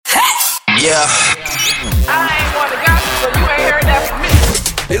Yeah. I ain't one to gossip, so you ain't heard that from me.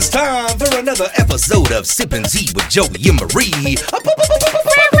 It's time for another episode of Sippin' Tea with Joey and Marie.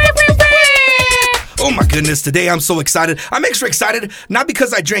 Oh my goodness, today I'm so excited. I'm extra excited, not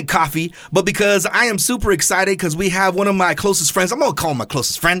because I drank coffee, but because I am super excited because we have one of my closest friends. I'm going to call him my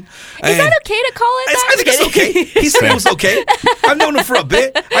closest friend. Is that okay to call it that? I think it's okay. He said it was okay. I've known him for a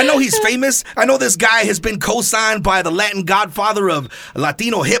bit. I know he's famous. I know this guy has been co-signed by the Latin godfather of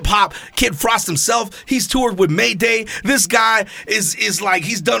Latino hip-hop, Kid Frost himself. He's toured with Mayday. This guy is like,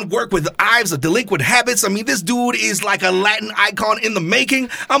 he's done work with Ives of Delinquent Habits. I mean, this dude is like a Latin icon in the making.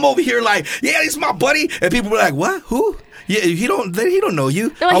 I'm over here like, yeah, he's my buddy. And people were like, what? Who? Yeah, he don't know you.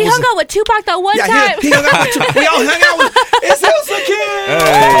 He hung out with Tupac that one time. He hung out with Tupac. We all hung out with. It's Elsa Kid.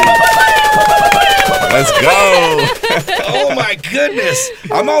 Let's go. Oh my goodness!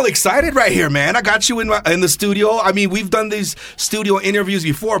 I'm all excited right here, man. I got you in the studio. I mean, we've done these studio interviews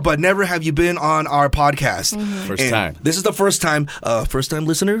before, but never have you been on our podcast. Mm-hmm. First time. This is the first time. First time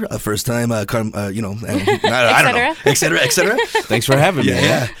listener. First time. I don't know. Et cetera. Thanks for having me.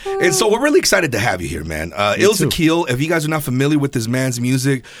 Yeah. And so we're really excited to have you here, man. Ilza Keel, if you guys are not familiar with this man's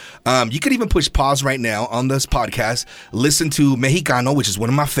music, you could even push pause right now on this podcast. Listen to Mexicano, which is one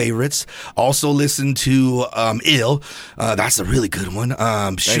of my favorites. Also listen to Ill. That's a really good one.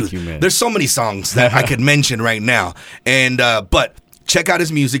 Thank you, man. There's so many songs that I could mention right now. And but check out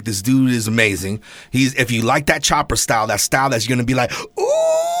his music. This dude is amazing. If you like that chopper style, that style that's going to be like,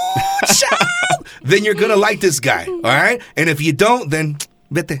 ooh, chop, then you're going to like this guy. All right? And if you don't, then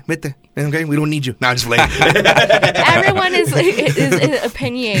vete. Okay, we don't need you. Nah, just playing. Everyone is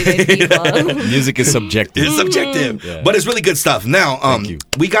opinionated, people. Music is subjective. It's subjective, but it's really good stuff. Now,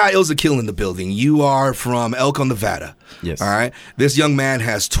 we got Ilza Keel in the building. You are from Elko, Nevada. Yes. All right. This young man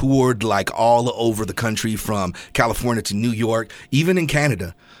has toured like all over the country, from California to New York, even in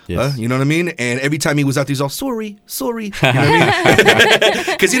Canada. Yes. You know what I mean? And every time he was out there, he's all, sorry. You know what I mean?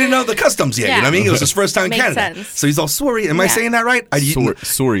 Because he didn't know the customs yet. Yeah. You know what I mean? It was his first time in Makes Canada. sense. So he's all, sorry. Am I saying that right?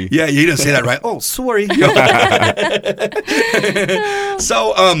 Sorry. Yeah, you didn't say that right. Oh, sorry.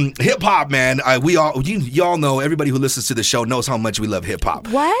 So, hip hop, man. Y'all know, everybody who listens to the show knows how much we love hip hop.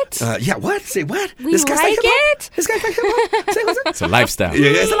 What? Yeah, what? Say what? We like it? This guy's like hip hop. Say what's up? It's a lifestyle.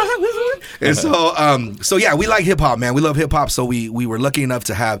 Yeah, it's a lifestyle. And so yeah, we like hip hop, man. We love hip hop. So we were lucky enough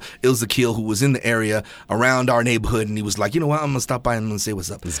to have Ilza Keel, who was in the area around our neighborhood, and he was like, you know what? I'm gonna stop by and say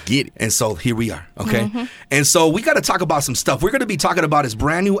what's up. Let's get it. And so here we are. Okay. And so we got to talk about some stuff. We're gonna be talking about his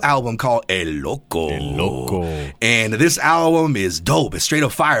brand new album called El Loco. El Loco. And this album is dope. It's straight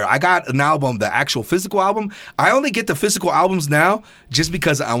up fire. I got an album, the actual physical album. I only get the physical albums now just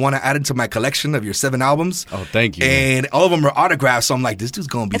because I want to add it to my collection of your 7 albums. Oh, thank you. And all of them are autographed, so I'm like, this dude's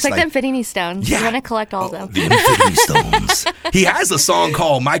gonna be. It's like the Infinity Stones. Yeah. You want to collect all of them. The Infinity Stones. He has a song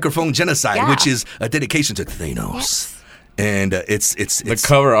called Microphone Genocide, which is a dedication to Thanos. Yes. And it's The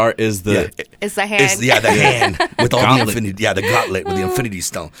cover art is the It's the hand. It's the hand with all Gauntlet. the infinity. Yeah, the gauntlet with the Infinity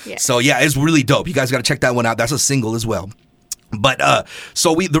Stone. Yeah. So yeah, it's really dope. You guys got to check that one out. That's a single as well. But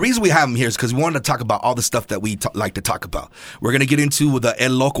so the reason we have him here is because we wanted to talk about all the stuff that we like to talk about. We're gonna get into the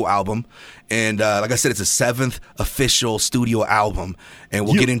El Loco album, and like I said, it's a 7th official studio album, and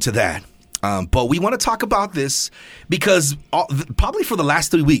we'll get into that. But we want to talk about this because probably for the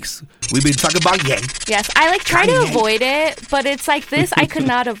last 3 weeks we've been talking about Ye. Yes, I try to avoid it, but it's like this I could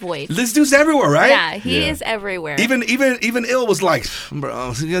not avoid. This dude's everywhere, right? Yeah, he is everywhere. Even Ill was like,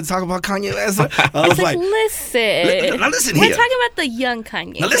 bro, you gotta talk about Kanye West. I was like, listen. now listen We're here. talking about the young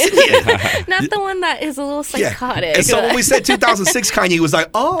Kanye. Now listen here. Not the one that is a little psychotic. And so when we said 2006 Kanye, he was like,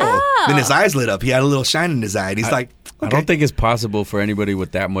 oh. Then his eyes lit up. He had a little shine in his eye. And he's like, okay. I don't think it's possible for anybody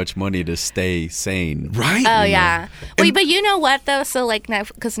with that much money to stay sane. Right? Oh, yeah. Wait, but you know what, though? So,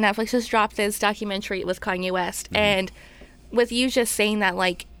 because Netflix just dropped this documentary with Kanye West, and with you just saying that,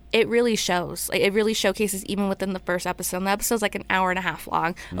 it really shows. It really showcases even within the first episode. And the episode's an hour and a half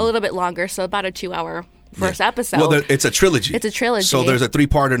long, a little bit longer, so about a 2-hour first episode. Well, it's a trilogy. It's a trilogy. So there's a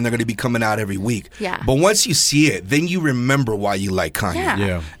 3-parter, and they're going to be coming out every week. Yeah. But once you see it, then you remember why you like Kanye.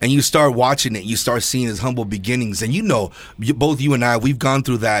 Yeah. And you start watching it. You start seeing his humble beginnings. And both you and I, we've gone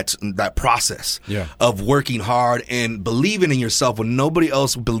through that process of working hard and believing in yourself when nobody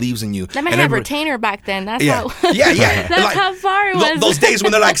else believes in you. Let me have retainer back then. That's yeah. how. Yeah. That's how far it was. Those days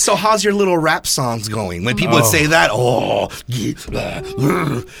when they're like, so how's your little rap songs going? When people would say that,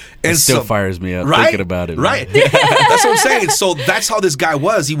 and It still fires me up right? thinking about about it. Right. That's what I'm saying. So that's how this guy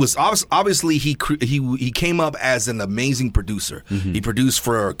was. He was obviously he came up as an amazing producer. Mm-hmm. He produced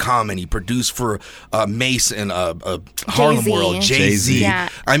for Common. He produced for Mace and Harlem Jay-Z. World, Jay-Z. Yeah.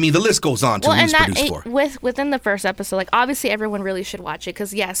 I mean, the list goes on to Well, who and he's that produced for. within the first episode, like obviously everyone really should watch it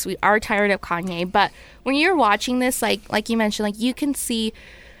because yes, we are tired of Kanye. But when you're watching this, like you mentioned, like you can see,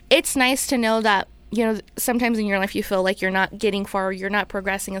 it's nice to know that sometimes in your life you feel like you're not getting far, you're not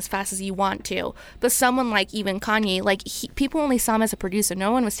progressing as fast as you want to. But someone like even Kanye, like people only saw him as a producer.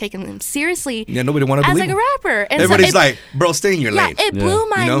 No one was taking him seriously. Yeah, nobody wanted to as believe like him. a rapper. And Everybody's so like, bro, stay in your lane. It blew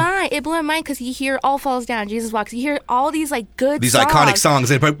my You know? mind. It blew my mind because you hear All Falls Down, Jesus Walks. You hear all these like good These songs. iconic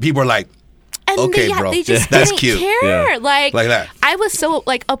songs, and people are like, And okay, bro, they just that's didn't cute. care. Yeah. Like that. I was so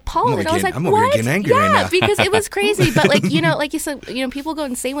like appalled. I'm I was like, over here what? getting angry yeah, right now. because it was crazy. But like like you said, people go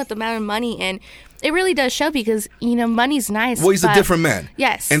insane with the amount of money, and it really does show because money's nice. Well, he's a but- different man.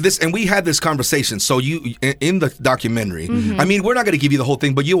 Yes. And we had this conversation. So you in the documentary. Mm-hmm. I mean, we're not going to give you the whole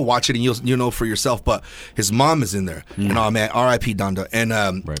thing, but you'll watch it and you'll know for yourself. But his mom is in there, and oh man, R.I.P. Donda, and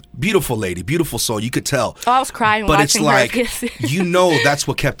Right. beautiful lady, beautiful soul. You could tell. Oh, I was crying But it's watching like her. that's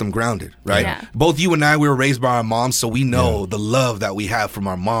what kept him grounded, right? Yeah. Both you and I, we were raised by our moms, so we know the love that we have from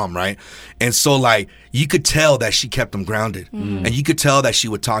our mom, right? And so like you could tell that she kept him grounded, Mm-hmm. and you could tell that she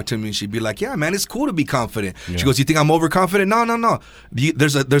would talk to me and she'd be like, "Yeah, man, it's cool to be confident." She goes, "You think I'm overconfident?" No.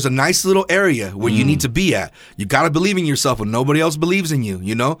 There's a nice little area where you need to be at. You got to believe in yourself when nobody else believes in you,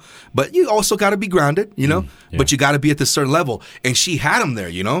 But you also got to be grounded, Yeah. But you got to be at this certain level. And she had him there,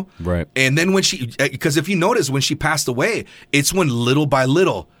 Right. And then because if you notice, when she passed away, it's when little by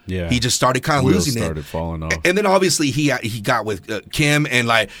little, he just started kind of Wheels losing started it. falling off. And then obviously he got with Kim, and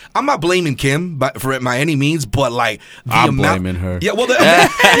like I'm not blaming Kim for it by any means, but like the I'm amount, blaming her. Yeah, well,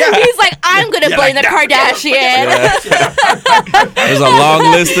 He's like, I'm gonna blame the Kardashians. There's a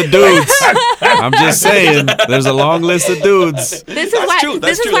long list of dudes. I'm just saying, there's a long list of dudes. This is why. true,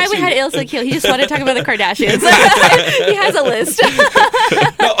 that's This is true, why that's we true. had Ilsa Kill. He just wanted to talk about the Kardashians. He has a list.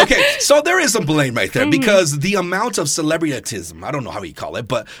 No, okay, so there is some blame right Mm-hmm. there because the amount of celebrityism, I don't know how you call it,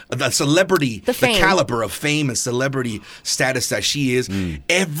 but the celebrity, the fame. caliber of fame and celebrity status that she is,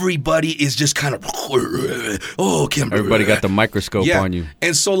 everybody is just kind of, oh, Kim. Everybody got the microscope on you.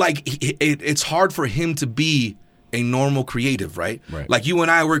 And so, like, it's hard for him to be a normal creative, right? Right. Like you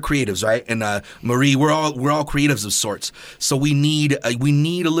and I, we're creatives, right? And Marie, we're all creatives of sorts. So we need a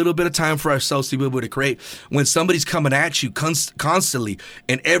little bit of time for ourselves to be able to create. When somebody's coming at you constantly,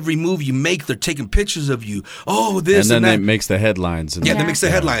 and every move you make, they're taking pictures of you. Oh, this And and, then that. it makes the headlines. And Yeah, that makes the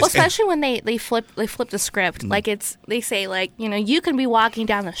headlines. Well, especially when they flip the script. Like they say like you can be walking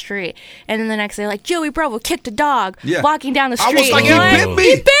down the street, and then the next day like Joey Bravo kicked a dog walking down the street. I was like, and you're he bit me.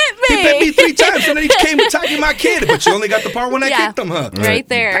 He bit me. He bit me 3 times, and then he came attacking my kid. But you only got the part when I kicked him, huh? Right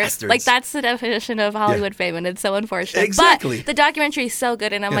there. You bastards. Like that's the definition of Hollywood fame, and it's so unfortunate. Exactly. But the documentary is so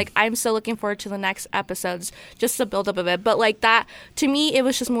good, and I'm so looking forward to the next episodes, just the build up of it. But like that, to me, it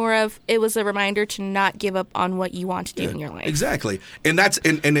was just more of it was a reminder to not give up on what you want to do in your life. Exactly, and that's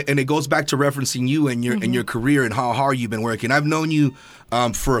and it goes back to referencing you and your and your career and how hard you've been working. I've known you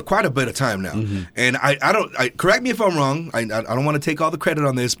for quite a bit of time now, and I don't correct me if I'm wrong. I don't want to take all the credit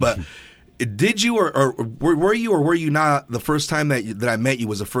on this, but. Did you or were you not the first time that I met you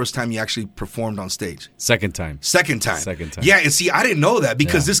was the first time you actually performed on stage? Second time. Second time. Second time. Yeah, and see, I didn't know that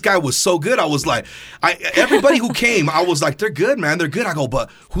because this guy was so good. I was like, everybody who came, I was like, they're good, man. They're good. I go,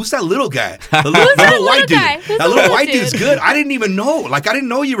 but who's that little guy? The little white dude. guy? Who's That the little little white dude? dude's good. I didn't even know. Like, I didn't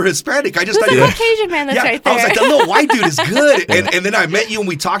know you were Hispanic. I just Who's thought the you Caucasian man that's right there? I was like, that little white dude is good. And then I met you and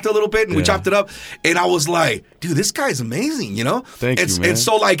we talked a little bit and we chopped it up. And I was like, dude, this guy's amazing, Thank you, man. And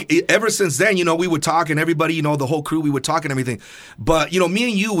so, like, ever since then, we would talk and everybody, the whole crew, we would talk and everything. But, me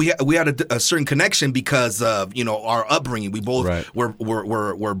and you, we had a certain connection because of, our upbringing. We both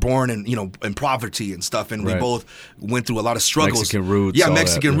were born in poverty and stuff. And we both went through a lot of struggles. Mexican roots. Yeah, all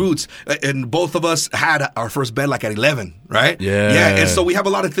Mexican that, roots. And both of us had our first bed like at 11, right? Yeah. Yeah, and so we have a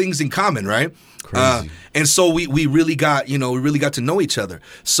lot of things in common, right? Crazy. And so we really got, we really got to know each other.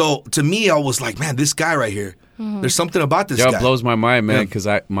 So to me, I was like, man, this guy right here, there's something about this guy. It blows my mind, man, Yeah. because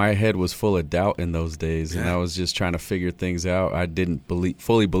my head was full of doubt in those days, and I was just trying to figure things out. I didn't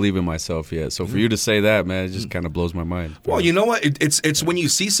fully believe in myself yet. So for you to say that, man, it just kind of blows my mind. Well, you know what? It's when you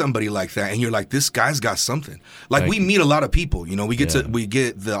see somebody like that and you're like, this guy's got something. Like we meet a lot of people, we get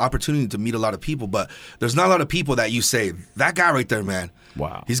the opportunity to meet a lot of people, but there's not a lot of people that you say, that guy right there, man.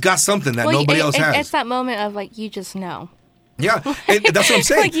 Wow. He's got something that nobody else has. It's that moment of like, you just know. Yeah, and that's what I'm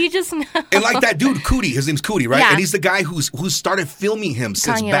saying. Like, you just know. And like that dude, Cootie, his name's Cootie, right? Yeah. And he's the guy who started filming him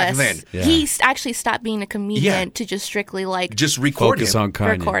since Kanye back West. then. Yeah. He actually stopped being a comedian Yeah. to just strictly like Just record Focus him. on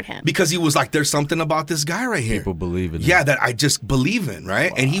Kanye. record him. Because he was like, there's something about this guy right here. People believe in him. Yeah, that I just believe in,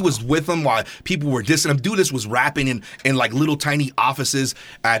 right? And he was with him while people were dissing him. Dude, this was rapping in like little tiny offices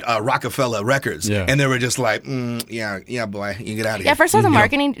at Rockefeller Records. Yeah. And they were just like, yeah, boy, you get out of here. Yeah, first I was a You know?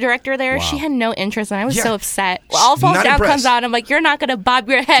 marketing director there. Wow. She had no interest, and I was Yeah. so upset. Well, All Falls Not Down impressed. comes out. I'm like, you're not gonna bob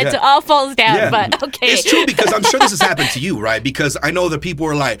your head Yeah. to All Falls Down, Yeah. but okay. It's true because I'm sure this has happened to you, right? Because I know that people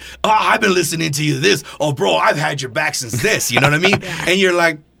are like, oh, I've been listening to you this. Oh, bro, I've had your back since this. You know what I mean? And you're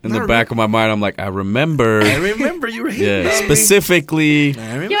like, In the back of my mind, I'm like, I remember. I remember you were hitting Yeah, on me. specifically.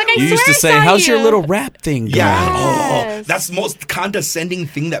 I remember. You're like, I You used swear to I say, saw "How's your you." little rap thing going?" Yeah, Yes. that's the most condescending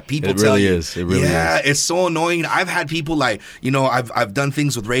thing that people It tell really you. is. It really yeah, is. it's so annoying. I've had people like, I've done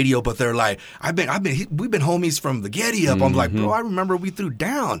things with radio, but they're like, we've been homies from the Getty Up. I'm like, bro, I remember we threw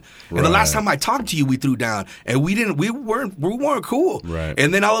down, and the last Right. time I talked to you, we threw down, and we weren't cool. Right.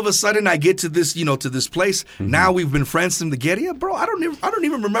 And then all of a sudden, I get to this, to this place. Now we've been friends from the Getty Up, bro. I don't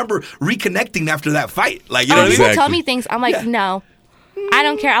even remember reconnecting after that fight. Like, you know Oh, what I mean? people tell Exactly. me things. I'm like, no. I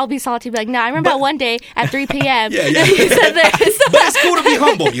don't care. I'll be salty. Be like, no. I remember that one day at 3 p.m. Yeah. you said this. But it's cool to be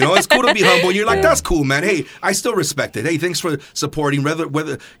humble, It's cool to be humble. And you're like, that's cool, man. Hey, I still respect it. Hey, thanks for supporting.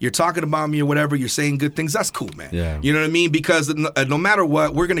 Whether you're talking about me or whatever, you're saying good things. That's cool, man. Yeah. You know what I mean? Because no matter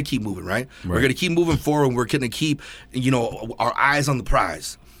what, we're gonna keep moving, right? We're gonna keep moving forward. We're gonna keep, our eyes on the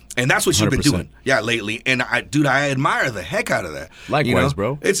prize. And that's what you've been 100%. doing, lately. And I admire the heck out of that. Likewise,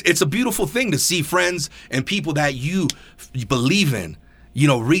 bro. It's a beautiful thing to see friends and people that you believe in,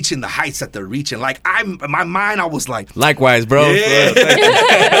 reaching the heights that they're reaching. Like in my mind, I was like, Likewise, bro. yeah.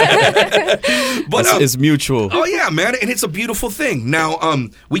 But It's mutual. oh yeah, man, and it's a beautiful thing. Now,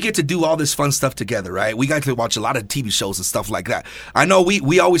 we get to do all this fun stuff together, right? We got to watch a lot of TV shows and stuff like that. I know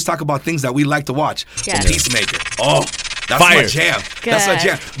we always talk about things that we like to watch. Yes. The Peacemaker. Oh. That's Fire. my jam. That's my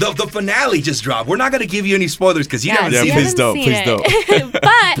jam. The finale just dropped. We're not going to give you any spoilers because you haven't Yeah, seen you please it. don't, haven't please seen it.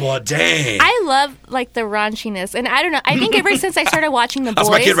 But But dang. I love like the raunchiness, and I don't know. I think ever since I started watching The Boys, That's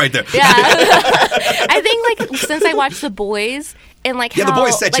my kid right there. Yeah, I think like since I watched The Boys and like Yeah, how, The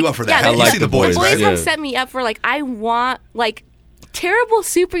Boys set you up for that. Yeah, I like the, The Boys. The Boys Yeah. have set me up for like I want like terrible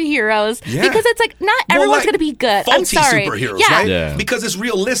superheroes Yeah. because it's like not Well, everyone's like, gonna be good. I'm faulty sorry. superheroes, Yeah. right? Yeah. Because it's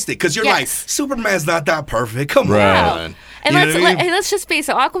realistic. Because you're Yes. like, Superman's not that perfect. Come Right. on. And You know let's what I mean? let's just face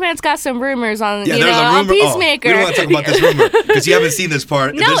it. Aquaman's got some rumors on Yeah, you know there's a on rumor. Peacemaker. Oh, we don't want to talk about this rumor because you haven't seen this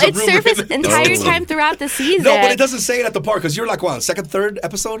part. No, There's a it rumor. surfaced entire Oh. time throughout the season. No, but it doesn't say it at the part because you're like, what, second, third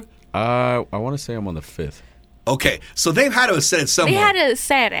episode? I want to say I'm on the 5th. Okay, so they've had to have said it somewhere. They had to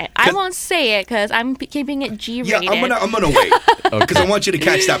say it. I 'Cause- won't say it because I'm keeping it G Yeah, rated. I'm gonna wait because I want you to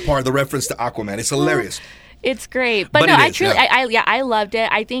catch that part, the reference to Aquaman. It's hilarious. It's great, but But no, it I is, truly, yeah. I loved it.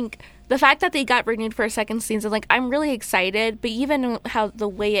 I think the fact that they got renewed for a second season, like I'm really excited. But even how the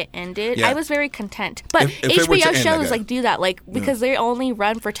way it ended, Yeah. I was very content. But If it were to HBO end, shows okay. like do that, like because they only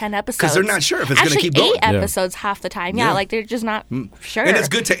run for 10 episodes. Because they're not sure if it's gonna Actually, keep going. 8 episodes half the time. Yeah, Yeah. like they're just not sure. And it's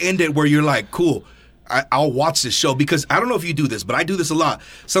good to end it where you're like, cool. I'll watch this show because I don't know if you do this, but I do this a lot.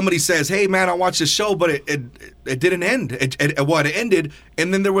 Somebody says, "Hey, man, I watched this show, but it didn't end. It ended,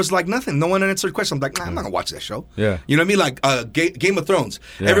 and then there was like nothing. No one answered questions. I'm like, nah, I'm not gonna watch that show. Yeah. You know what I mean? Like Game of Thrones.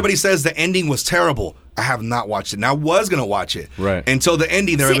 Yeah. Everybody says the ending was terrible. I have not watched it. And I was gonna watch it. Right. Until the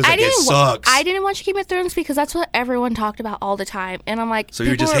ending, there See, was like, it sucks. I didn't watch Game of Thrones because that's what everyone talked about all the time, and I'm like, so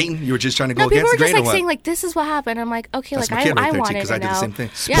you're people just were- hating? You were just trying to go No, people against were the just grain, like or what? saying like this is what happened. I'm like, okay, That's like my kid right I there, too, wanted 'cause to I did know. the same thing.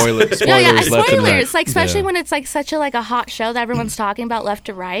 Spoilers Yeah, left and right. spoilers. Like especially Yeah. when it's like such a hot show that everyone's talking about left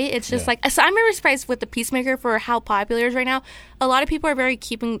to right. It's just like so. I'm very surprised with the Peacemaker for how popular it is right now. A lot of people are very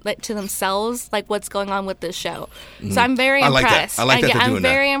keeping like, to themselves like what's going on with this show. So I'm very I like that. impressed. I like that yeah, they're I'm doing that.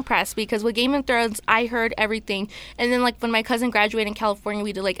 very impressed because with Game of Thrones, I heard everything, and then like when my cousin graduated in California,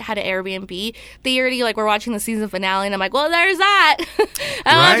 we did like had an Airbnb. They already like were watching the season finale, and I'm like, well, there's that. I don't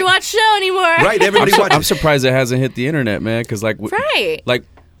have to Right? watch the show anymore. Right, everybody watches. I'm surprised it hasn't hit the internet, man. Because like, Right. like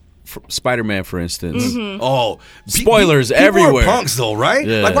Spider-Man, for instance. Oh, Spoilers people everywhere. are punks, though, right?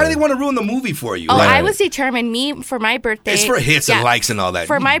 Yeah. Like, why do they want to ruin the movie for you? Oh, Like, I was determined. Me for my birthday. It's for hits and likes and all that.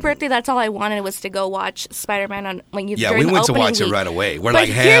 For my birthday, that's all I wanted was to go watch Spider-Man on when you. Yeah, during we the went to opening watch it week. right away. We're But like,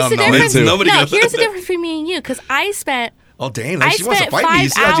 here's hell the no, difference. nobody No, goes. here's the difference between me and you because I spent Oh, dang. Like I she wants to spent fight me.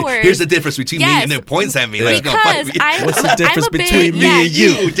 5 hours. Here's the difference between me Yes. and then points at me. Like, she's gonna fight Because me. What's the difference I'm a between me and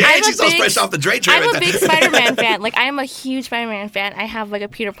you? Dang, I'm a she's so big- fresh off the Dre train. I'm a right big there. Spider-Man fan. Like, I am a huge Spider-Man fan. I have like a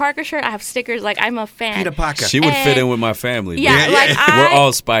Peter Parker shirt. I have stickers. Like, I'm a fan. Peter Parker. She would fit And- in with my family. Yeah, bro. like We're I.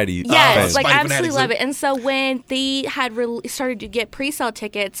 all Spidey. Yes, fans. like Spidey absolutely fanatics, love huh? it. And so when they had started to get pre-sale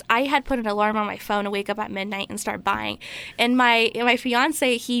tickets, I had put an alarm on my phone to wake up at midnight and start buying. And my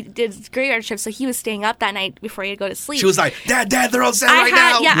fiance, he did graveyard shift, so he was staying up that night before he'd go to sleep. She was like, Dad, they're on sale I right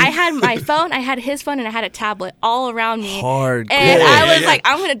had, now. yeah, I had my phone, I had his phone, and I had a tablet all around me. Hardcore. And I was Yeah. like,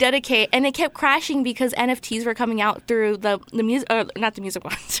 I'm gonna dedicate, and it kept crashing because NFTs were coming out through the music, not the music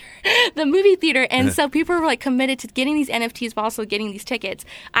ones, the movie theater, and so people were like committed to getting these NFTs, but also getting these tickets.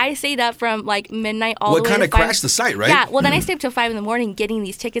 I stayed up from like midnight all Well, the it way. kinda to 5 crashed the site, right? Yeah. Well, then I stayed up till 5 a.m. getting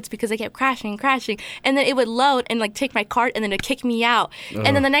these tickets because they kept crashing, and then it would load and like take my card, and then it'd kick me out.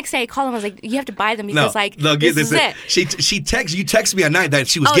 And then the next day I called them. I was like, you have to buy them because get this is it. She texted me at night that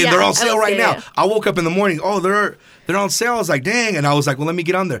she was Oh, getting yeah, they're I on sale was right there, now. yeah. I woke up in the morning. Oh, they're on sale. I was like, dang, and I was like, well, let me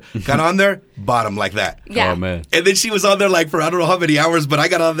get on there. Got on there, bought them like that. Yeah. Oh man. And then she was on there like for I don't know how many hours, but I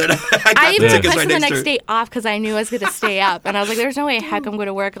got on there. I got I the even tickets requested right the next to next her. day off because I knew I was going to stay up. And I was like, there's no way heck I'm going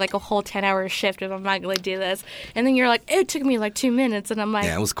to work like a whole 10-hour shift if I'm not going to do this. And then you're like, it took me like 2 minutes. And I'm like,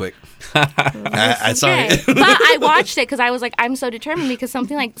 Yeah, it was quick. I sorry. okay. But I watched it because I was like, I'm so determined because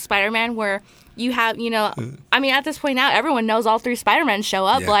something like Spider-Man where you have, I mean, at this point now, everyone knows all 3 Spider-Men show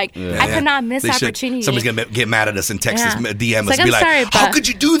up. Yeah. Like, Yeah. I could not miss They the should. opportunity. Somebody's gonna get mad at us and text us, Yeah. DM It's us, like, and be I'm sorry, like, "How but- could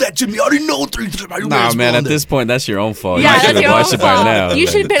you do that to me? I already know 3 Spider-Man." Nah, man. At this point, that's your own fault. Yeah, you should that's have your own watched it by fault. now. You man.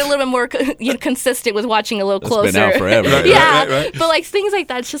 should have been a little bit more consistent with watching a little closer. been out forever. Right, yeah, right. but like things like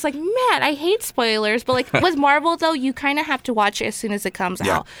that, it's just like, man, I hate spoilers. But like with Marvel, though, you kind of have to watch it as soon as it comes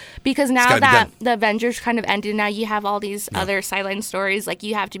Yeah. out because now gotta be that done. the Avengers kind of ended, now you have all these other sideline stories. Like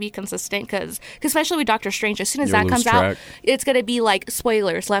you have to be consistent because especially with Doctor Strange, as soon as You'll that lose comes track. out, it's gonna be like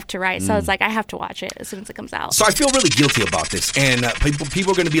spoilers left to right. So it's like I have to watch it as soon as it comes out. So I feel really guilty about this, and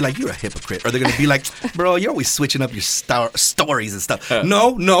people are going to be like, "You're a hypocrite," or they're going to be like, "Bro, you're always switching up your stories and stuff."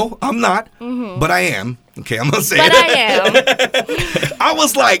 No, I'm not, but I am. Okay, I'm gonna say But it. I am. I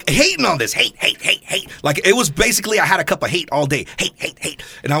was like hating on this, hate. Like it was basically I had a cup of hate all day, hate,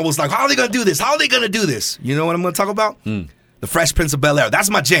 and I was like, "How are they going to do this? How are they going to do this?" You know what I'm going to talk about? The Fresh Prince of Bel-Air.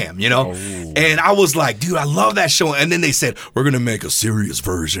 That's my jam, you know? And I was like, dude, I love that show. And then they said, we're going to make a serious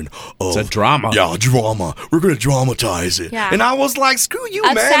version of... It's a drama. Yeah, drama. We're going to dramatize it. Yeah. And I was like, screw you,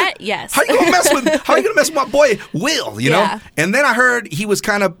 man. Upset? Yes. How you going to mess with my boy Will, you know? Yeah. And then I heard he was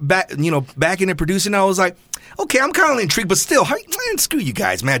kind of back in and producing. I was like, okay, I'm kind of intrigued, but still, man, screw you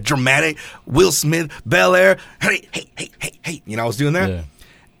guys, man. Dramatic, Will Smith, Bel-Air. Hey. You know, I was doing that. Yeah.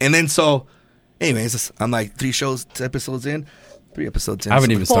 And then so... Anyways, I'm like 3 episodes in. I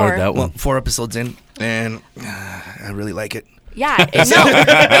haven't even started that one. 4 episodes in, and I really like it. Yeah, it's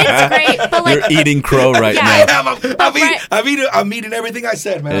great. But like, You're eating crow right Yeah. now. I'm eating everything I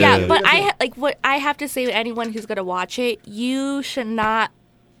said, man. yeah, but what I have to say to anyone who's gonna watch it, you should not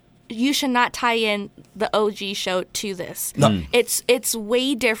tie in the OG show to this. No. It's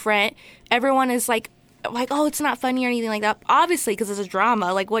way different. Everyone is like, oh, it's not funny or anything like that. Obviously, because it's a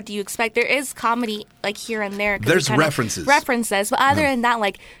drama. Like, what do you expect? There is comedy, like, here and there. 'Cause There's it kind of references. But other than that,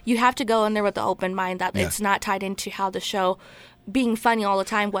 like, you have to go in there with the open mind that it's not tied into how the show being funny all the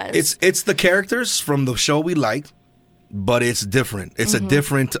time was. It's the characters from the show we liked, but it's different. It's a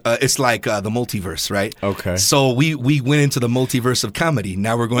different. It's like the multiverse, right? Okay. So we went into the multiverse of comedy.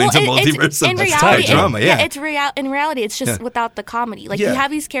 Now we're going into multiverse in of reality, drama. Yeah. it's in reality, it's just without the comedy. Like you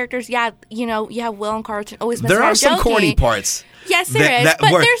have these characters. Yeah, you have Will and Carlton always. There are some corny parts. Yes, there is,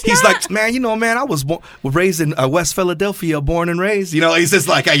 but where there's he's not. like, man, I was raised in West Philadelphia, born and raised. You know, he's just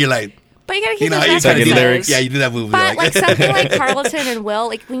like, you're like, But you gotta keep you know, those you references. kind of lyrics. Yeah, you do that movie. But like something like Carlton and Will,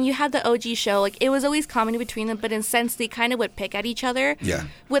 like when you had the OG show, like it was always comedy between them, but in a sense they kind of would pick at each other. Yeah.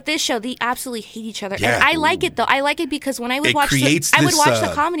 With this show, they absolutely hate each other, Yeah. and I like it though. I like it because when I would It watch, creates I would this, watch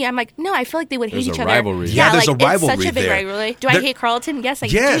the comedy. I'm like, no, I feel like they would hate There's each a other. rivalry. Yeah, there's like, a rivalry It's such a big there. rivalry. Do I There- hate Carlton? Yes, I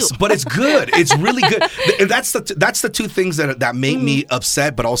Yes, do. but it's good. It's really good. And that's the 2 things that make me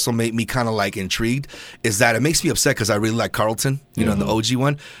upset, but also make me kind of like intrigued. Is that it makes me upset because I really like Carlton, you know, the OG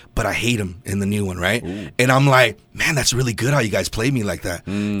one, but I hate him in the new one, right? And I'm like, man, that's really good how you guys play me like that.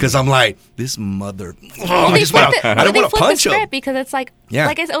 Because I'm like, this mother. I just want to punch him. Because it's like,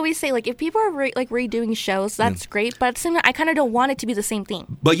 like I always say, like if people are redoing shows, that's great. But at the same time, I kind of don't want it to be the same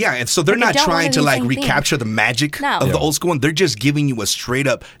thing. But yeah, and so they're Like, I not don't trying want to the like same thing. recapture the magic No. of the old school one. They're just giving you a straight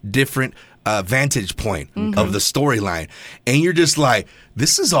up different vantage point of the storyline, and you're just like,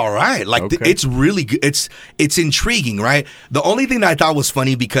 this is all right. Like it's really good. It's intriguing, right? The only thing that I thought was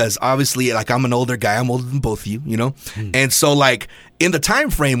funny, because obviously, like, I'm an older guy. I'm older than both of you, you know, and so like in the time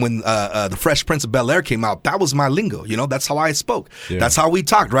frame when the Fresh Prince of Bel-Air came out, that was my lingo. You know, that's how I spoke. Yeah. That's how we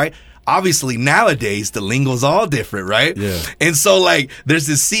talked, right? Obviously, nowadays, the lingo's all different, right? Yeah. And so, like, there's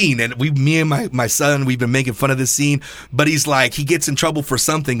this scene, and me and my son, we've been making fun of this scene, but he's like, he gets in trouble for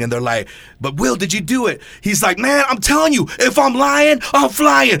something, and they're like, but Will, did you do it? He's like, man, I'm telling you, if I'm lying, I'm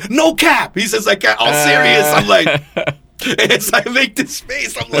flying. No cap. He says, like, all serious. I'm like, and so I make this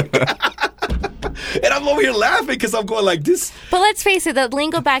face. I'm like, and I'm over here laughing because I'm going like this. But let's face it, the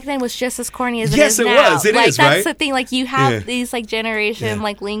lingo back then was just as corny as it yes, is now. Yes, it like, is, that's right? the thing. Like, you have these like generation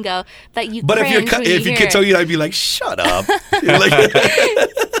like lingo that you. But if your kid told you, I'd be like, shut up. Like,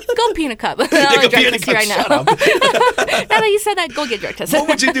 go pee in a cup. I'm a drug test right now. Now that you said that, go get drug tested. What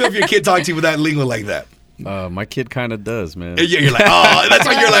would you do if your kid talked to you with that lingo like that? My kid kind of does, man. Yeah, you're like, oh, that's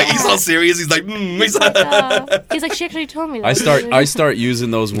why you're like, he's all serious. He's like, he's like, she actually told me that. I start using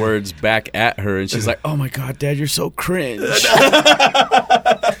those words back at her, and she's like, oh my God, Dad, you're so cringe.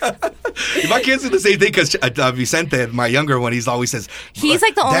 My kids do the same thing, because Vicente, my younger one, he always says, he's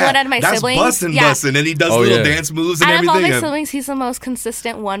like the only one out of my siblings. That's bustin', and he does little dance moves and everything. Out of all my siblings, he's the most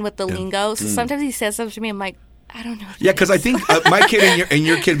consistent one with the lingo. So sometimes he says something to me, I'm like, I don't know. Yeah, because I think my kid and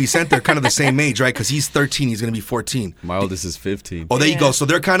your kid Vicente are kind of the same age, right? Because he's 13, he's going to be 14. My oldest is 15. Oh, there you go. So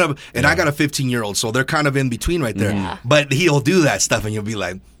they're kind of, and I got a 15-year-old, so they're kind of in between right there. Yeah. But he'll do that stuff, and you'll be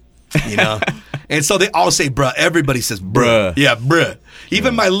like, you know. And so they all say bruh. Everybody says bruh. Yeah, bruh.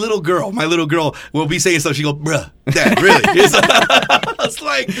 Even my little girl will be saying stuff. She go, bruh, Dad, really? It's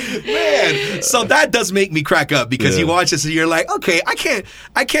like, man. So that does make me crack up, because you watch this and you're like, okay, I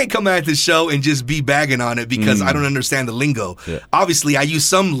can't come at this show and just be bagging on it because I don't understand the lingo. Yeah. Obviously, I use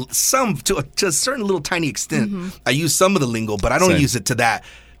some to a certain little tiny extent. I use some of the lingo, but I don't use it to that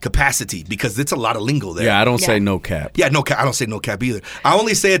capacity, because it's a lot of lingo there. Yeah, I don't say no cap. Yeah, no cap. I don't say no cap either. I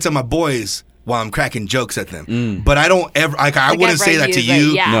only say it to my boys while I'm cracking jokes at them. But I don't ever, like, I wouldn't say that to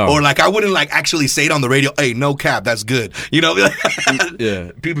you. No. Or like, I wouldn't like actually say it on the radio, hey, no cap, that's good. You know?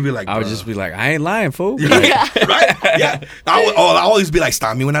 Yeah. People be like, I would just be like, I ain't lying, fool. Right? Yeah. I always be like,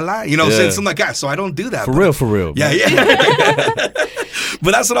 stop me when I lie. You know, saying something like that. So I don't do that. For real. Yeah.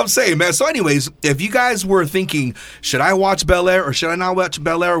 But that's what I'm saying, man. So anyways, if you guys were thinking, should I watch Bel-Air or should I not watch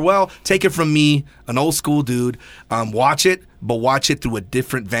Bel-Air? Well, take it from me, an old school dude. Watch it, but watch it through a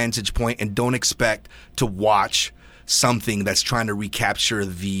different vantage point, and don't expect to watch something that's trying to recapture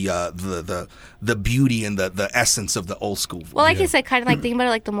the beauty and the essence of the old school. Well, like you said, kind of like think about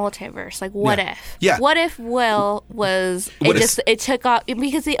it like the multiverse. Like, what if? Yeah. What if Will was it took off,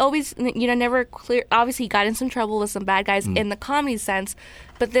 because he always never clear. Obviously, he got in some trouble with some bad guys in the comedy sense,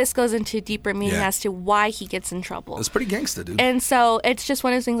 but this goes into deeper meaning as to why he gets in trouble. It's pretty gangster, dude. And so it's just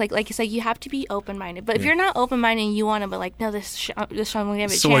one of those things. Like you said, you have to be open minded. But if you're not open minded and you want to, be like, no, this show I'm gonna give it a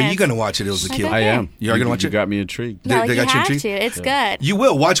chance. So are you gonna watch it? It was a kill. Okay. I am. You are gonna watch it? You got me intrigued. No, They you got you have intrigued? to. It's good. You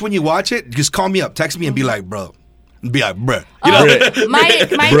will watch when you watch it. Just call me up, text me, and be like, bro. Be like, bruh. My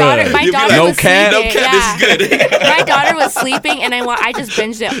daughter no was cap. sleeping. No cap. This is good. My daughter was sleeping, and I just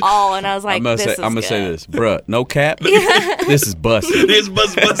binged it all, and I was like, I'm gonna say this, bruh. No cap. This is busted. This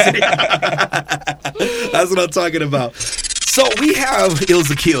busted. That's what I'm talking about. So we have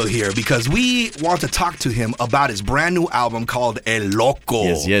Ilza Kill here because we want to talk to him about his brand new album called El Loco.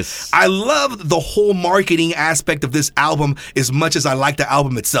 Yes. I love the whole marketing aspect of this album as much as I like the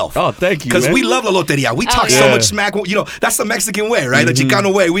album itself. Oh, thank you, Because man. we love La Loteria. We talk so much smack. You know, that's the Mexican way, right? The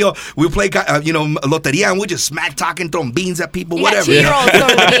Chicano way. We play, Loteria, and we just smack talking, throwing beans at people, whatever. Yeah,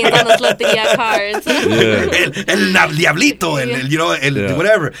 throwing beans on those Loteria cards. El Diablito, and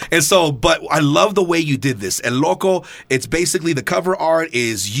whatever. And so, but I love the way you did this. El Loco, it's basically the cover art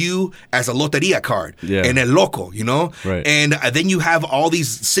is you as a Loteria card. Yeah. And El Loco, you know? Right. And then you have all these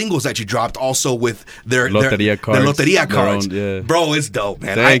singles that you dropped also with their Loteria cards. Their Loteria cards. Own, Bro, it's dope,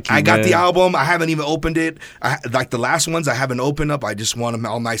 man. Thank you, I got man. the album. I haven't even opened it. Like the last ones, I haven't opened up. I just want them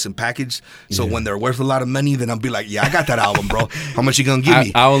all nice and packaged. So when they're worth a lot of money, then I'll be like, yeah, I got that album, bro. How much you gonna give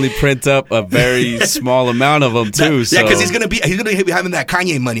me? I only print up a very small amount of them too. Yeah, because he's gonna be having that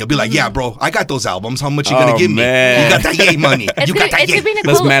Kanye money. I'll be like, yeah, bro, I got those albums. How much you gonna give me? Man. You got that yay money. You got that yay.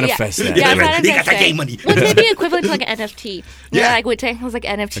 Let's manifest that. Yeah, You got that yay money. Well, it's maybe equivalent to like an NFT. Yeah. Like it was like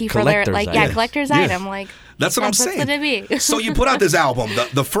NFT A for their collector's item. collector's Yeah. item. Like That's what I'm saying. That's what it be. So you put out this album.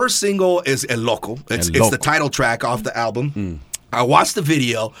 The first single is El Loco. It's the title track off the album. I watched the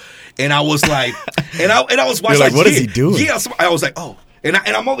video, and I was like, and I was watching. You're like, what is he doing? Yeah, so I was like, oh. And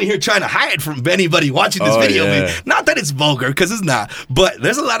I'm over here trying to hide from anybody watching this video. yeah. Man. Not that it's vulgar, because it's not. But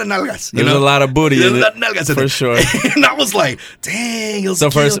there's a lot of nalgas. There's a lot of booty There's in a lot it, of nalgas in for it. sure. And I was like, dang.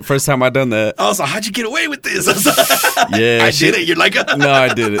 So first time I done that. I was like, how'd you get away with this? Yeah, I did it. You're like, No,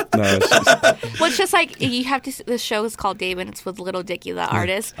 I did it. No, Well, it's just like you have to. The show is called David. It's with Little Dicky, the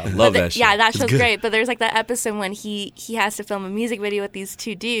artist. I love that show. Yeah, that show's good. great. But there's like that episode when he has to film a music video with these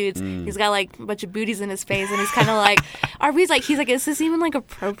two dudes. He's got like a bunch of booties in his face, and he's kind of like, "Are we like?" He's like, "Is this even like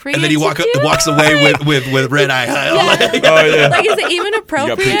appropriate?" and then he to do? walks away with red eye. Oh yeah. Like, is it even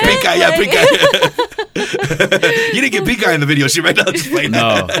appropriate? Pink eye, yeah, pink eye. You didn't get pink eye in the video. She right now just playing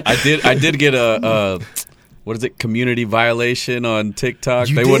No, I did get a what is it? Community violation on TikTok.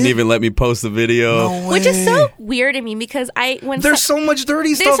 You They did? wouldn't even let me post the video. No Which is way. so weird to me because There's so much dirty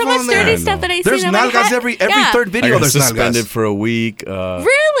there's stuff so much on there. dirty I stuff know. that I see. There's and I'm like, nalgas every yeah. third I video. got There's suspended nalgas. for a week.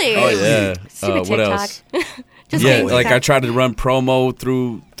 Really? Oh yeah. Stupid What TikTok. else? Just Yeah, kidding. like I tried to run promo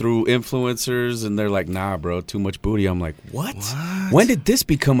through influencers, and they're like, "Nah, bro, too much booty." I'm like, "What? When did this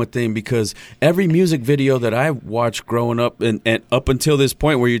become a thing?" Because every music video that I watched growing up, and up until this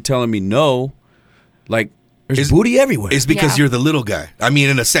point, where you're telling me no, like there's booty everywhere. It's because Yeah. you're the little guy. I mean,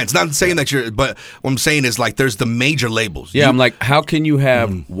 in a sense, not saying that you're, but what I'm saying is like there's the major labels. Yeah, I'm like, how can you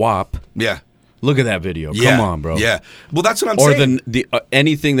have WAP? Yeah. Look at that video. Yeah. Come on, bro. Yeah. Well, that's what I'm Or saying. the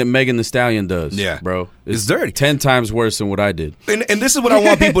anything that Megan Thee Stallion does. Yeah. bro. It's dirty. 10 times worse than what I did. And this is what I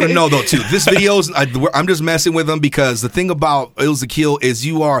want people to know, though, too. This video's, I'm just messing with them because the thing about Ills to Kill is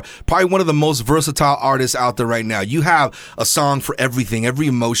you are probably one of the most versatile artists out there right now. You have a song for everything, every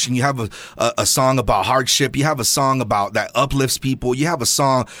emotion. You have a song about hardship. You have a song about that uplifts people. You have a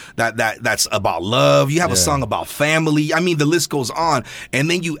song that's about love. You have a song about family. I mean, the list goes on. And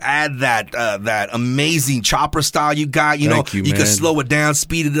then you add that amazing chopper style you got. You Thank you, can man. slow it down,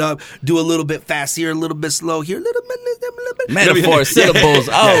 speed it up, do a little bit fast here, a little bit slow here, a little bit. Metaphor, syllables.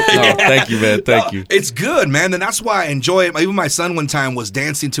 Oh, no, thank you, man. Thank you. It's good, man, and that's why I enjoy it. Even my son one time was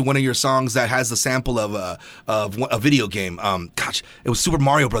dancing to one of your songs that has the sample of a video game. Gosh, it was Super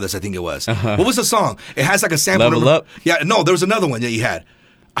Mario Brothers, I think it was. What was the song? It has like a sample. Level Up? Yeah, no, there was another one that you had.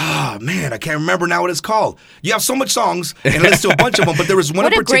 Ah, man, I can't remember now what it's called. You have so much songs, and I listen to a bunch of them, but there was one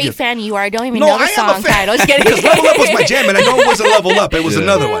What in a particular. great fan you are. I don't even No, know the I am a song fan. title. Just kidding. Because Level Up was my jam, and I know it wasn't Level Up. It was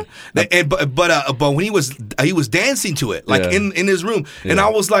another one. But when he was dancing to it, like Yeah. in his room, and I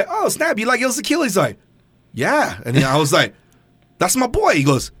was like, oh snap, you like Ills to Kill? He's like, yeah, and then I was like, that's my boy. He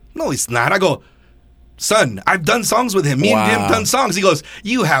goes, no, he's not. I go, son, I've done songs with him. Me and him Wow. done songs. He goes,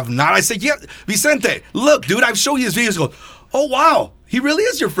 you have not. I said, yeah, Vicente, look, dude, I've shown you his videos. He goes, oh wow. He really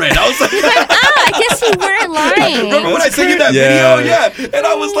is your friend. I was like, I guess you weren't lying. remember when I sent you that Yeah. video? Yeah. And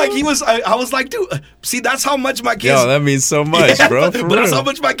I was like, I was like, dude, see, that's how much my kids. Yo, that means so much, Yeah, bro. but For that's real. how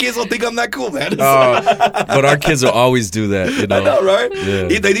much my kids don't think I'm that cool, man. But our kids will always do that, you know. I know, right?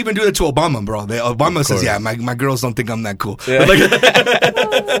 Yeah. They'd even do it to Obama, bro. Obama says, course. yeah, my girls don't think I'm that cool. Yeah.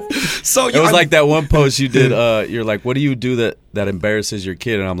 So It was like that one post you did. You're like, "What do you do that embarrasses your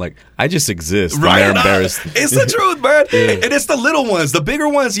kid?" And I'm like, "I just exist." And they're embarrassed. It's the truth, man. And it's the little ones. The bigger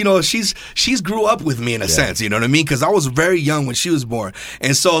ones, you know, she's grew up with me in a sense, you know what I mean? Because I was very young when she was born.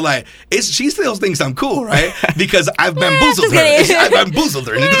 And so, like, she still thinks I'm cool, right? Because I've bamboozled just her. kidding. I've bamboozled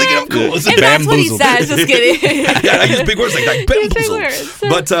her into thinking I'm cool. If that's what he Bamboozled. says, just kidding. Yeah, I use big words like that. Use big Bamboozled. words.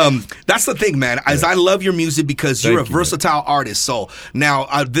 But that's the thing, man. As I love your music because you're Thank a you, man. versatile artist. So now,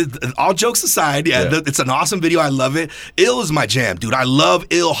 all jokes aside, it's an awesome video. I love it. Ill is my jam, dude. I love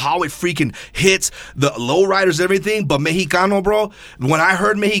Ill, how it freaking hits the lowriders, everything. But Mexicano, bro, when I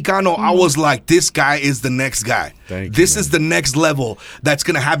heard Mexicano, I was like, this guy is the next guy. Thank you, This man. is the next level that's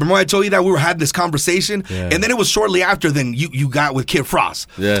going to happen. Remember I told you that we were having this conversation? Yeah. And then it was shortly after then you got with Kid Frost.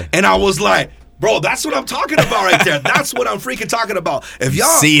 Yeah. And I was like, bro, that's what I'm talking about right there. That's what I'm freaking talking about. If y'all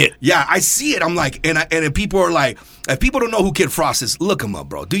see it. Yeah, I see it. I'm like, and if people are like, if people don't know who Kid Frost is, look him up,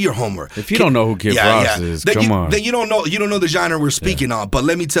 bro. Do your homework. If you don't know who Kid Frost is, then come on. Then you don't know the genre we're speaking on. But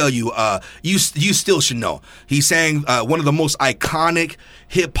let me tell you, you still should know. He sang one of the most iconic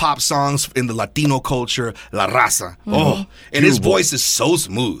hip hop songs in the Latino culture, La Raza. Oh, and his voice is so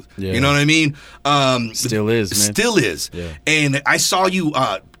smooth. Yeah. You know what I mean? Still is, man. Still is. Yeah. And I saw you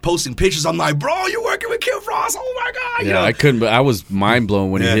posting pictures. I'm like, bro, you're working with Kid Frost. Oh my god. You Yeah, know? I couldn't. But I was mind blown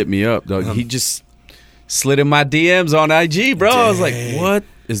when Yeah. he hit me up. Dog. He just slid in my DMs on IG, bro. I was like, "What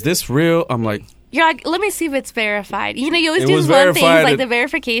is this real?" I'm like, You're like, let me see if it's verified. You know, you always It do was one thing, verified. like the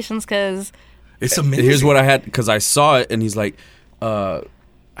verifications, because It's amazing. here's what I had because I saw it, and he's like,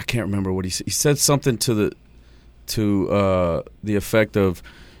 I can't remember what he said. He said something to the effect of,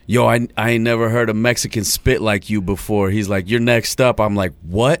 "Yo, I ain't never heard a Mexican spit like you before." He's like, "You're next up." I'm like,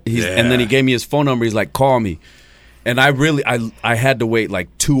 "What?" And then he gave me his phone number. He's like, "Call me." And I had to wait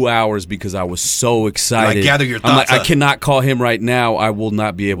like 2 hours because I was so excited. Like, gather your I'm like, thoughts I up. cannot call him right now. I will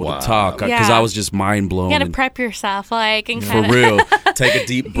not be able to talk because Yeah. I was just mind blown. You gotta prep yourself, like, and For kind of real. Take a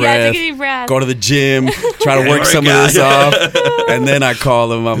deep breath. Yeah, take a deep breath. Go to the gym. Try to work some of this off. And then I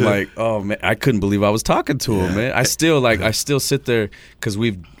call him. I'm like, oh man, I couldn't believe I was talking to him, man. I still sit there because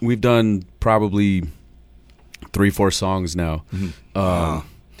we've done probably 3-4 songs now. Wow.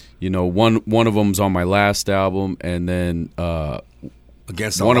 You know, one of them's on my last album, and then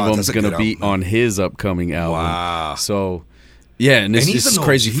Against All one of Odds, them's that's a gonna good be album, man. on his upcoming album. Wow. So, yeah, and it's he's just an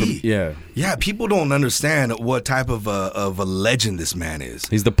crazy. OG. Yeah, people don't understand what type of a legend this man is.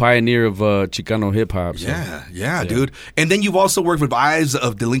 He's the pioneer of Chicano hip hop. So. Yeah, dude. And then you've also worked with Eyes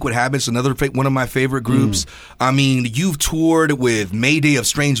of Delinquent Habits, one of my favorite groups. I mean, you've toured with Mayday of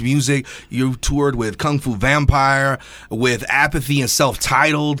Strange Music. You've toured with Kung Fu Vampire, with Apathy and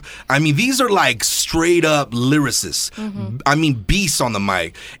Self-Titled. I mean, these are like straight up lyricists. I mean, beasts on the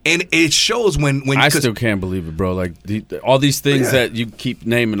mic. And it shows when I still can't believe it, bro. Like all these things Yeah. that you keep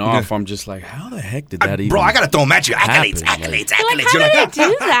naming off, I'm just like, how the heck did that even? Bro, I gotta throw them at you. happen? Accolades. You're like, how did I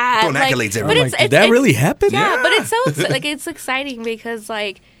do that? Throwing Like, accolades but everywhere. it's, Did that really happen? Yeah, but it's so like it's exciting because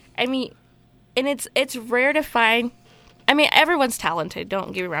like I mean, and it's rare to find. I mean, everyone's talented.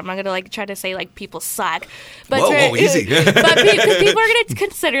 Don't get me wrong. I'm not gonna like try to say like people suck, but Whoa, easy. but because people are gonna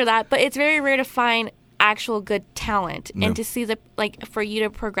consider that. But it's very rare to find actual good talent and to see the like for you to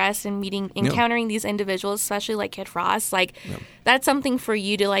progress and encountering these individuals, especially like Kid Frost, like that's something for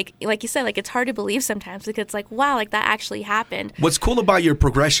you to like you said, like it's hard to believe sometimes because it's like wow, like that actually happened. What's cool about your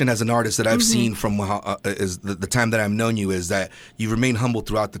progression as an artist that I've seen from is the time that I've known you is that you remain humble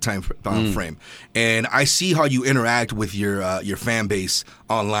throughout the time frame, and I see how you interact with your fan base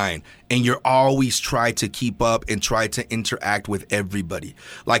online, and you're always try to keep up and try to interact with everybody.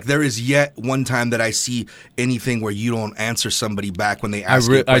 Like there is yet one time that I see anything where you don't answer somebody back when they ask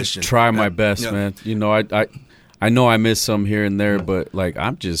you a I question. try my best, Yeah. man. You know, I know I miss some here and there, but like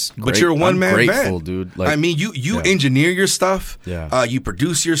I'm just. But you're a one-man grateful, band, dude. Like, I mean, you engineer your stuff. Yeah. You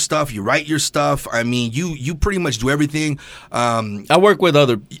produce your stuff. You write your stuff. I mean, you pretty much do everything. I work with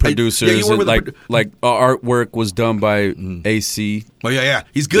other producers. you work and with like our artwork was done by AC. Oh yeah,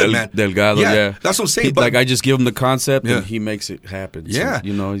 he's good, man. Delgado, yeah. That's what I'm saying. But Like I just give him the concept Yeah. and he makes it happen. yeah, So,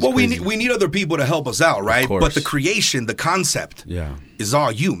 you know. He's well, crazy. we need other people to help us out, right? course. But the creation, the concept, Yeah. is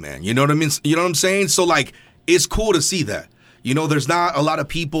all you, man. You know what I mean? You know what I'm saying? So like, it's cool to see that. You know, there's not a lot of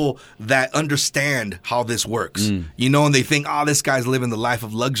people that understand how this works. You know, and they think, oh, this guy's living the life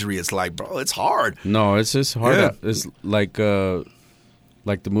of luxury. It's like, bro, it's hard. No, it's just hard. Yeah. It's like the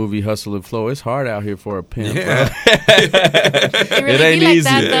movie Hustle and Flow. It's hard out here for a pimp. Yeah. Bro. It really ain't be like easy.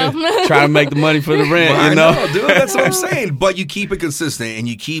 that though. Trying to make the money for the rent, I you know? dude. That's what I'm saying. But you keep it consistent and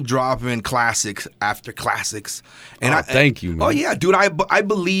you keep dropping classics after classics. And thank you, man. Oh yeah, dude. I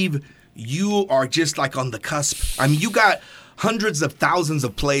believe you are just like on the cusp. I mean, you got hundreds of thousands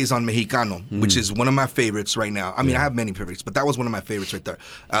of plays on Mexicano, which is one of my favorites right now. I mean, I have many favorites, but that was one of my favorites right there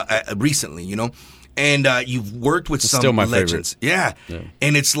recently. You know. And you've worked with some still my legends, yeah.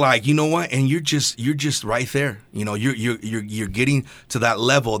 And it's like, you know what? And you're just right there. You know, you're getting to that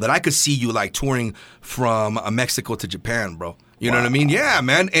level that I could see you like touring from Mexico to Japan, bro. You know what I mean? Yeah,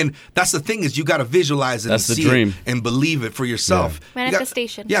 man. And that's the thing is you got to visualize it That's and the see dream. it and believe it for yourself. Yeah. You got-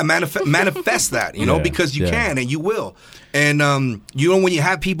 Manifestation. yeah, manifest that, you know, Yeah, because you yeah. can and you will. And, you know, when you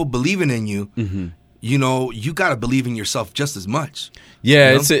have people believing in you, you know, you got to believe in yourself just as much.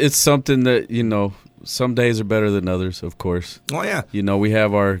 Yeah, You know? it's something that, you know, some days are better than others, of course. Oh, yeah. You know, we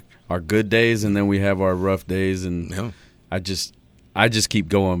have our good days and then we have our rough days, and Yeah. I just keep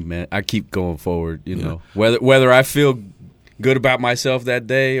going, man. I keep going forward, you know. Whether I feel good about myself that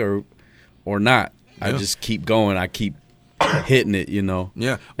day or not. I just keep going. I keep hitting it, you know.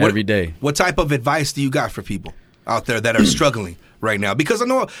 Yeah. Every day. What type of advice do you got for people out there that are struggling right now? Because I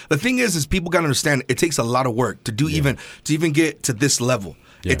know the thing is people got to understand it takes a lot of work to do even get to this level.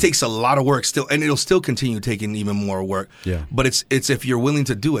 Yeah. It takes a lot of work still, and it'll still continue taking even more work. Yeah. But it's if you're willing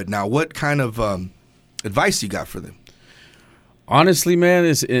to do it. Now, what kind of advice you got for them? Honestly, man,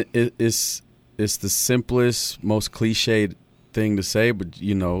 it's the simplest, most cliched thing to say, but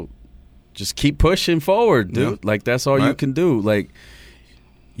you know, just keep pushing forward, dude. Yeah. Like that's all you Right. can do. Like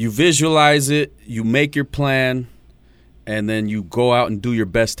you visualize it, you make your plan, and then you go out and do your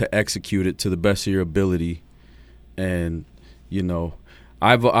best to execute it to the best of your ability. And you know,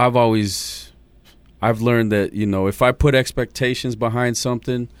 I've learned that, you know, if I put expectations behind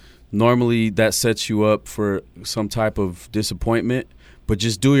something, normally that sets you up for some type of disappointment. But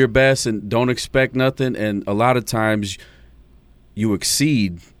just do your best and don't expect nothing. And a lot of times you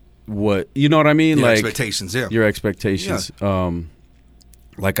exceed what you know what I mean? Your like expectations, yeah. Your expectations.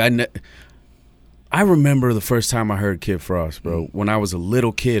 Like I remember the first time I heard Kid Frost, bro, when I was a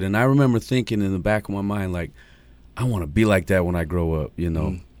little kid, and I remember thinking in the back of my mind, like, I want to be like that when I grow up, you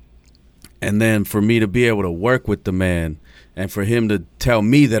know. And then for me to be able to work with the man, and for him to tell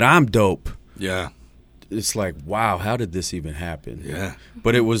me that I'm dope. Yeah. It's like, wow, how did this even happen? Yeah.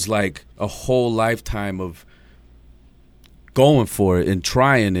 But it was like a whole lifetime of going for it and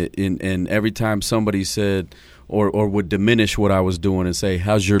trying it. And every time somebody said or would diminish what I was doing and say,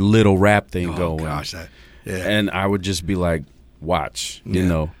 how's your little rap thing going? Gosh, yeah. And I would just be like, watch, you Yeah.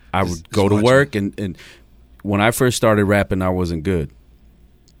 know. I would Just go to watch work, and when I first started rapping, I wasn't good.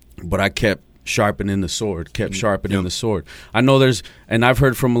 But I kept sharpening the sword, the sword. I know and I've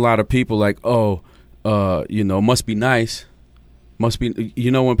heard from a lot of people like, oh, you know, must be nice. Must be,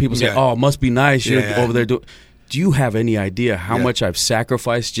 you know, when people say, oh, must be nice, you're over there doing. Do you have any idea how much I've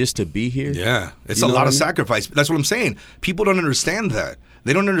sacrificed just to be here? Yeah, it's You a know lot what of I mean? sacrifice. That's what I'm saying. People don't understand that.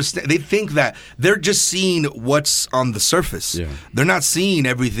 They don't understand. They think that they're just seeing what's on the surface. Yeah. They're not seeing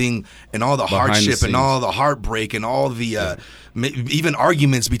everything and all the Behind the hardship and all scenes. the heartbreak and all the even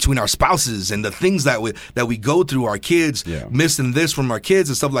arguments between our spouses and the things that we go through. Our kids missing this from our kids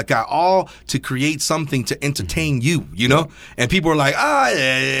and stuff like that, all to create something to entertain you. You know, and people are like,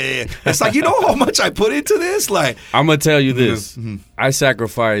 yeah. It's like, you know how much I put into this. Like, I'm gonna tell you this: I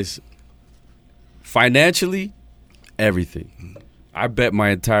sacrifice financially everything. I bet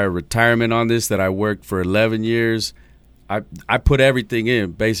my entire retirement on this. That I worked for 11 years. I put everything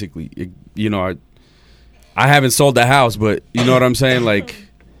in basically. You know, I haven't sold the house, but you know what I'm saying. Like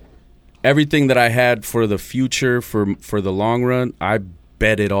everything that I had for the future, for the long run, I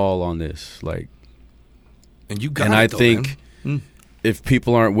bet it all on this. Like, and you got. And it I though, think man. if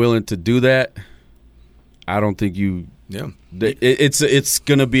people aren't willing to do that, I don't think you. Yeah. It's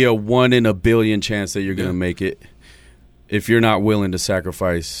gonna be a 1 in a billion chance that you're gonna make it. If you're not willing to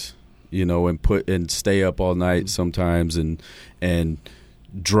sacrifice, you know, and stay up all night sometimes and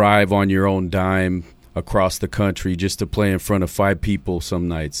drive on your own dime across the country just to play in front of 5 people some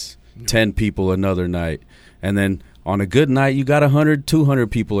nights, 10 people another night, and then on a good night you got 100, 200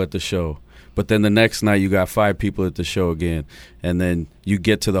 people at the show. But then the next night you got 5 people at the show again, and then you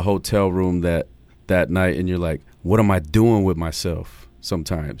get to the hotel room that night and you're like, what am I doing with myself?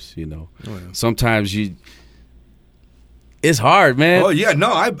 Sometimes, you know. Sometimes it's hard, man. Oh yeah,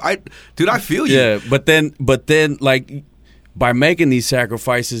 no, dude, I feel you. Yeah, but then, like, by making these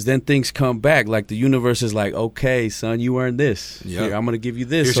sacrifices, then things come back. Like the universe is like, okay, son, you earned this. Yeah. Here, I'm gonna give you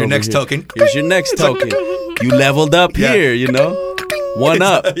this. Here's your over next here. token. Here's your next token. You leveled up here, you know. 1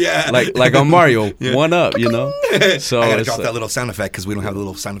 up. Yeah. Like on Mario, 1 up, you know. So I gotta it's drop like, that little sound effect because we don't have the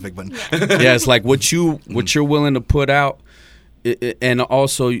little sound effect button. yeah, it's like what you're willing to put out. And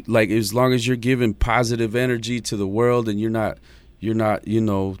also, like, as long as you're giving positive energy to the world, and you're not, you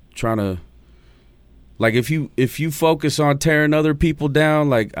know, trying to, like, if you focus on tearing other people down,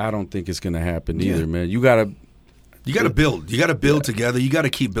 like, I don't think it's gonna happen either, man. You gotta build. You gotta build together. You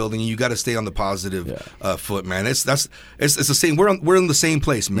gotta keep building. You gotta stay on the positive foot, man. It's the same. We're in the same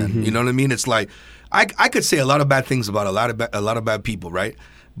place, man. You know what I mean? It's like I could say a lot of bad things about a lot of bad people, right?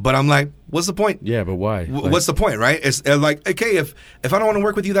 But I'm like, what's the point? Yeah, but why? What's the point, right? It's like, okay, if I don't want to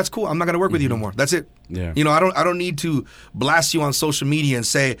work with you, that's cool. I'm not going to work with you no more. That's it. Yeah. You know, I don't need to blast you on social media and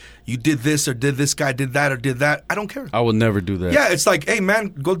say you did this or did this guy did that or did that. I don't care. I will never do that. Yeah, it's like, hey man,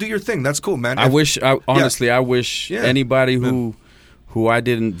 go do your thing. That's cool, man. Honestly, I wish anybody who I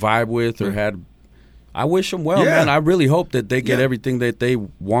didn't vibe with or had. I wish them well, man. I really hope that they get everything that they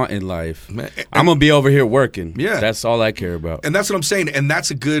want in life. Man, I'm gonna be over here working. Yeah, that's all I care about. And that's what I'm saying. And that's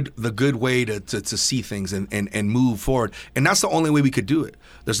the good way to see things and move forward. And that's the only way we could do it.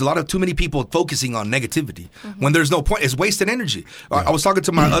 There's too many people focusing on negativity when there's no point. It's wasted energy. I was talking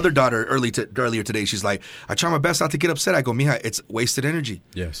to my other daughter earlier today. She's like, I try my best not to get upset. I go, Mija, it's wasted energy.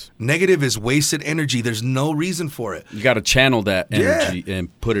 Yes. Negative is wasted energy. There's no reason for it. You got to channel that energy and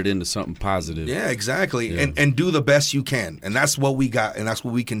put it into something positive. Yeah, exactly. Yeah. And do the best you can. And that's what we got, and that's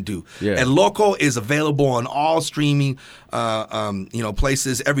what we can do. Yeah. And Loco is available on all streaming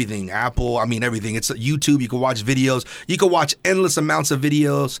places, everything. Apple, everything. It's YouTube. You can watch videos. You can watch endless amounts of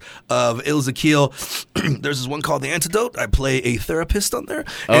videos of Ilza Keel. There's this one called The Antidote. I play a therapist on there.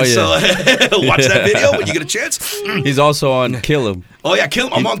 So watch that video when you get a chance. He's also on Kill Him. Oh yeah, Kill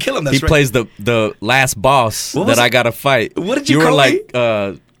Him. I'm on Kill Him. That's right. He plays the last boss that I got to fight. What did you were call like,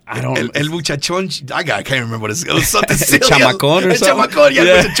 me? I don't. El muchachón, I can't remember what it was. Something silly. Chamacón or El something? chamacón, yeah,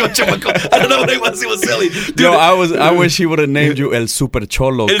 Yeah. muchachón, chamacón. I don't know what it was. It was silly. Dude, Yo, I wish he would have named you El Super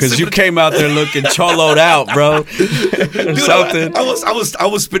Cholo because you came out there looking choloed out, bro. Or dude, something. I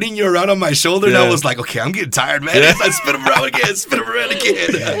was spinning you around on my shoulder, and Yeah. I was like, okay, I'm getting tired, man. Yeah. I spin him around again.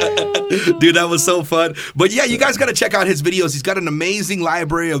 Dude, that was so fun. But yeah, you guys got to check out his videos. He's got an amazing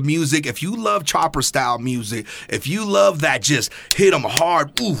library of music. If you love chopper style music, if you love that just hit 'em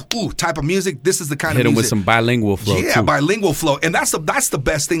hard, ooh type of music, this is the kind Hit of him music. with some bilingual flow, Yeah, too. bilingual flow, and that's the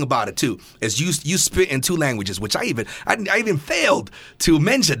best thing about it too. Is you spit in 2 languages, which I even failed to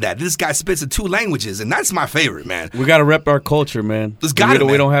mention that this guy spits in 2 languages, and that's my favorite, man. We got to rep our culture, man. Let's got it, We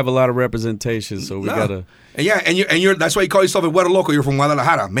man. don't have a lot of representation, so we No. got to. And yeah, and you're that's why you call yourself a Güero Loco. You're from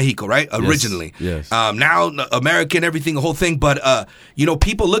Guadalajara, Mexico, right? Originally. yes. Now American, everything, the whole thing. But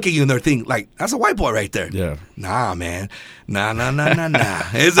people look at you and they're thinking like, that's a white boy right there. Yeah. Nah, man. Nah.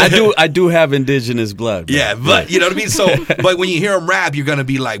 I do have indigenous blood. bro. Yeah, but you know what I mean? So, but when you hear him rap, you're going to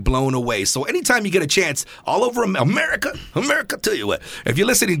be like blown away. So anytime you get a chance, all over America, tell you what, if you're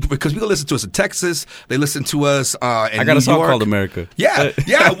listening, because people listen to us in Texas, they listen to us in I got New a song York. called America. Yeah,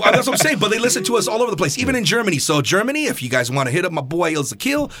 well, that's what I'm saying. But they listen to us all over the place, even in Germany. So Germany, if you guys want to hit up my boy Il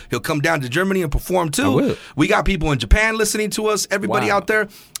Zakil, he'll come down to Germany and perform too. I will. We got people in Japan listening to us. Everybody Wow. out there,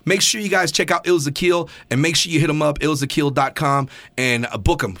 make sure you guys check out Il Zakil and make sure you hit him up, ilzakil.com, and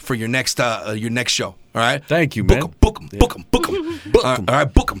book him for your next show. All right. Thank you, Book man. him. Book him. All right,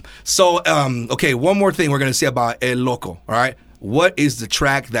 book him. So, okay, one more thing we're gonna say about El Loco. All right. What is the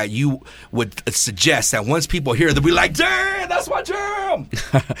track that you would suggest that once people hear, they'll be like, damn, that's my jam?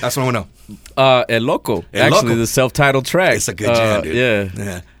 That's what I want to know. El Loco. El Actually, Loco. the self-titled track. It's a good jam, dude.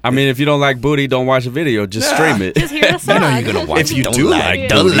 Yeah. I mean, if you don't like booty, don't watch the video. Just stream it. Just hear the song. If you do like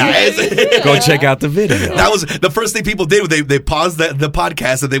Don't booty, lie. go check out the video. That was the first thing people did. They paused the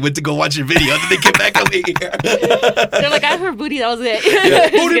podcast and they went to go watch your video. And then they came back over here. They're like, I heard booty. That was it.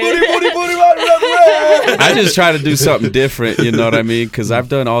 Booty, run. I just try to do something different, you know what I mean? Because I've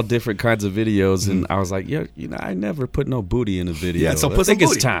done all different kinds of videos, and I was like, yeah, I never put no booty in a video. Yeah, so I put some think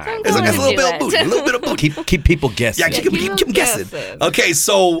booty. it's time. It's like Go a little do bit of it. booty. A little bit of booty. Keep people guessing. Yeah, keep them guessing. guessing. Okay,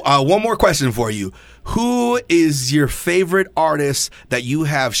 so one more question for you. Who is your favorite artist that you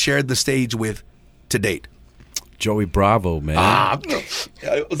have shared the stage with to date? Joey Bravo, man. I'm gonna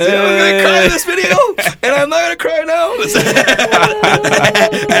cry in this video, and I'm not gonna cry now.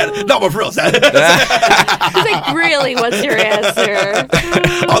 No, but for real. He's like, really, what's your answer?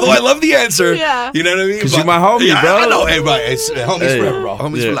 Although I love the answer, Yeah. you know what I mean? 'Cause But- you my homie, yeah, bro. I know, hey, bro. It's homies forever, bro.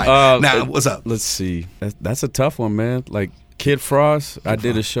 Homies for life. Now, what's up? Let's see. That's a tough one, man. Like Kid Frost, I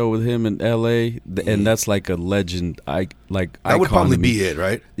did a show with him in L.A., and that's like a legend. That would icon probably to me. be it,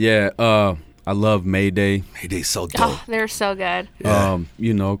 right? Yeah. I love Mayday. Heyday's so dope. Oh, they're so good.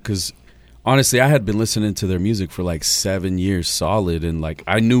 Because honestly, I had been listening to their music for like 7 years solid, and like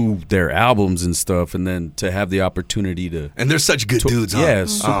I knew their albums and stuff, and then to have the opportunity to And they're such good dudes, huh? yeah,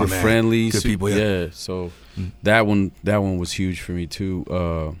 super Oh, man. friendly, Good people, yeah. So that one was huge for me too.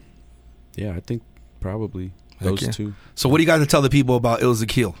 I think probably those yeah. two. So what do you guys tell the people about Il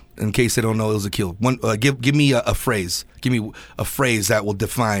Zakil in case they don't know Il Zakil? One, give me a phrase. Give me a phrase that will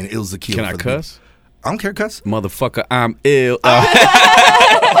define Il Zakil. Can I cuss? I don't care, cuss. Motherfucker, I'm ill.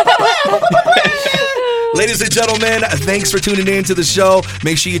 Ladies and gentlemen, thanks for tuning in to the show.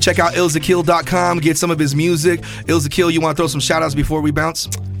 Make sure you check out ilzakil.com, get some of his music. Il Zakil, you want to throw some shout outs before we bounce?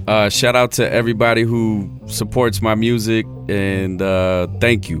 Shout out to everybody who supports my music, and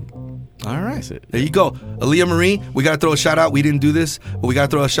thank you. All right. There you go. Aaliyah Marie, we got to throw a shout out. We didn't do this, but we got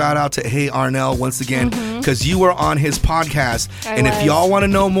to throw a shout out to Hey Arnell once again because you were on his podcast. And if y'all want to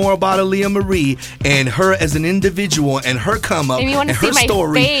know more about Aaliyah Marie and her as an individual and her come up Maybe you want and to her see my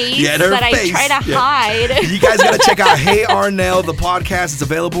story, face her that face, I try to hide. You guys got to check out Hey Arnell, the podcast. It's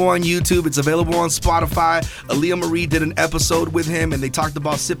available on YouTube. It's available on Spotify. Aaliyah Marie did an episode with him, and they talked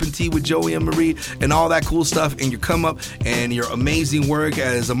about sipping tea with Joey and Marie and all that cool stuff. And your come up and your amazing work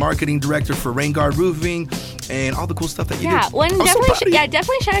as a marketing director for Rain Guard Roofing and all the cool stuff that you Yeah, did. one I'm so definitely, proud of you.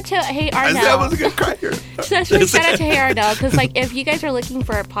 definitely shout out to Hey I was Arnell. gonna cry here. Especially shout out to Hey Arnell because, like, if you guys are looking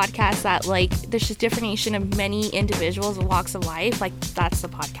for a podcast that, like, there's just differentiation of many individuals and walks of life, like, that's the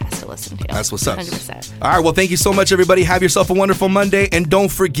podcast to listen to. That's what's up. 100%. All right, well, thank you so much, everybody. Have yourself a wonderful Monday. And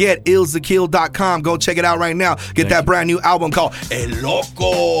don't forget, ilzakil.com. Go check it out right now. Get that brand new album called El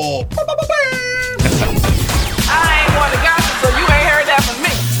Loco.